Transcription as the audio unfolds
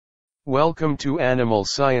Welcome to Animal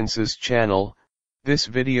Sciences channel. This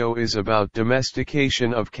video is about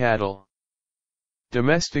domestication of cattle.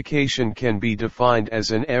 Domestication can be defined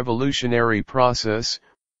as an evolutionary process,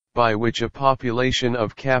 by which a population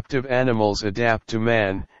of captive animals adapt to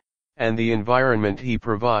man, and the environment he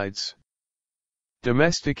provides.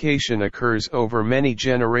 Domestication occurs over many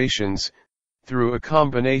generations, through a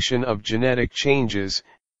combination of genetic changes,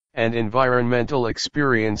 and environmental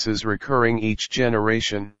experiences recurring each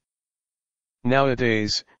generation.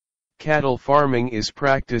 Nowadays, cattle farming is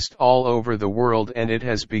practiced all over the world and it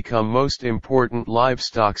has become most important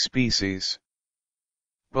livestock species.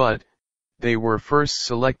 But, they were first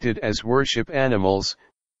selected as worship animals,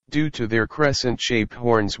 due to their crescent-shaped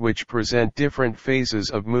horns which present different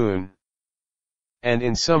phases of moon. And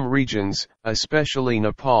in some regions, especially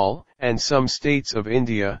Nepal, and some states of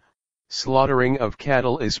India, slaughtering of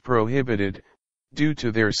cattle is prohibited, due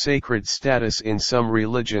to their sacred status in some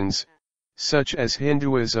religions, such as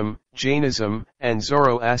Hinduism, Jainism, and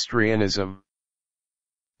Zoroastrianism.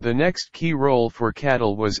 The next key role for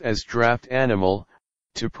cattle was as draft animal,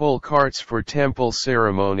 to pull carts for temple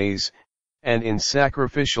ceremonies, and in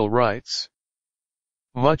sacrificial rites.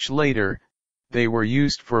 Much later, they were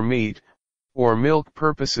used for meat, or milk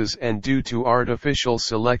purposes, and due to artificial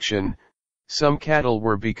selection, some cattle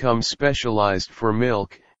were become specialized for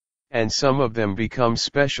milk, and some of them become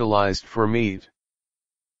specialized for meat.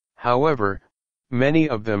 However, many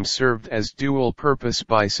of them served as dual purpose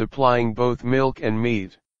by supplying both milk and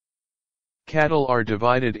meat. Cattle are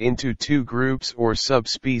divided into two groups or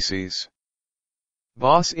subspecies.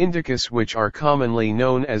 Bos indicus, which are commonly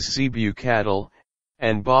known as Zebu cattle,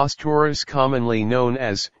 and Bos taurus, commonly known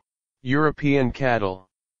as European cattle.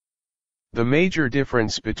 The major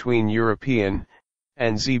difference between European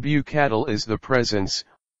and Zebu cattle is the presence,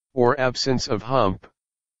 or absence of hump.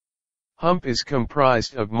 Hump is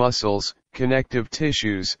comprised of muscles, connective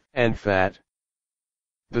tissues, and fat.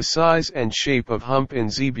 The size and shape of hump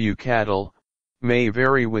in Zebu cattle may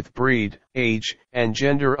vary with breed, age, and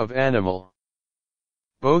gender of animal.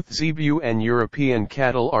 Both Zebu and European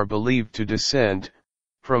cattle are believed to descend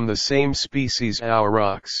from the same species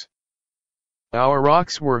aurochs.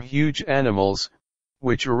 Aurochs were huge animals,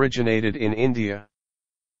 which originated in India,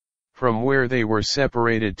 from where they were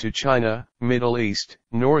separated to China, Middle East,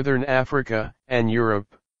 Northern Africa, and Europe.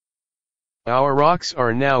 Aurochs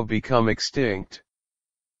are now become extinct.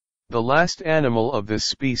 The last animal of this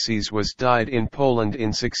species was died in Poland in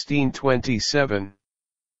 1627.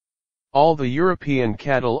 All the European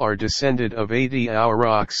cattle are descended of 80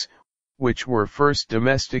 aurochs, which were first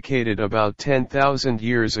domesticated about 10,000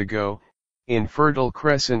 years ago, in Fertile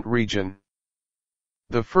Crescent region.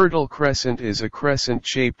 The Fertile Crescent is a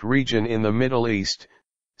crescent-shaped region in the Middle East,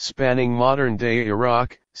 spanning modern-day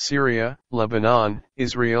Iraq, Syria, Lebanon,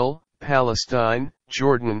 Israel, Palestine,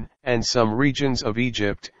 Jordan, and some regions of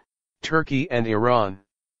Egypt, Turkey and Iran.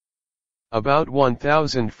 About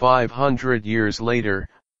 1,500 years later,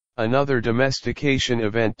 another domestication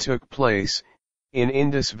event took place, in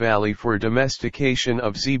Indus Valley for domestication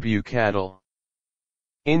of Zebu cattle.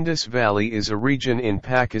 Indus Valley is a region in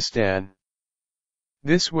Pakistan.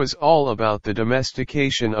 This was all about the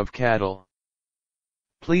domestication of cattle.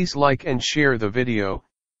 Please like and share the video,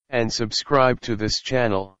 and subscribe to this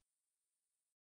channel.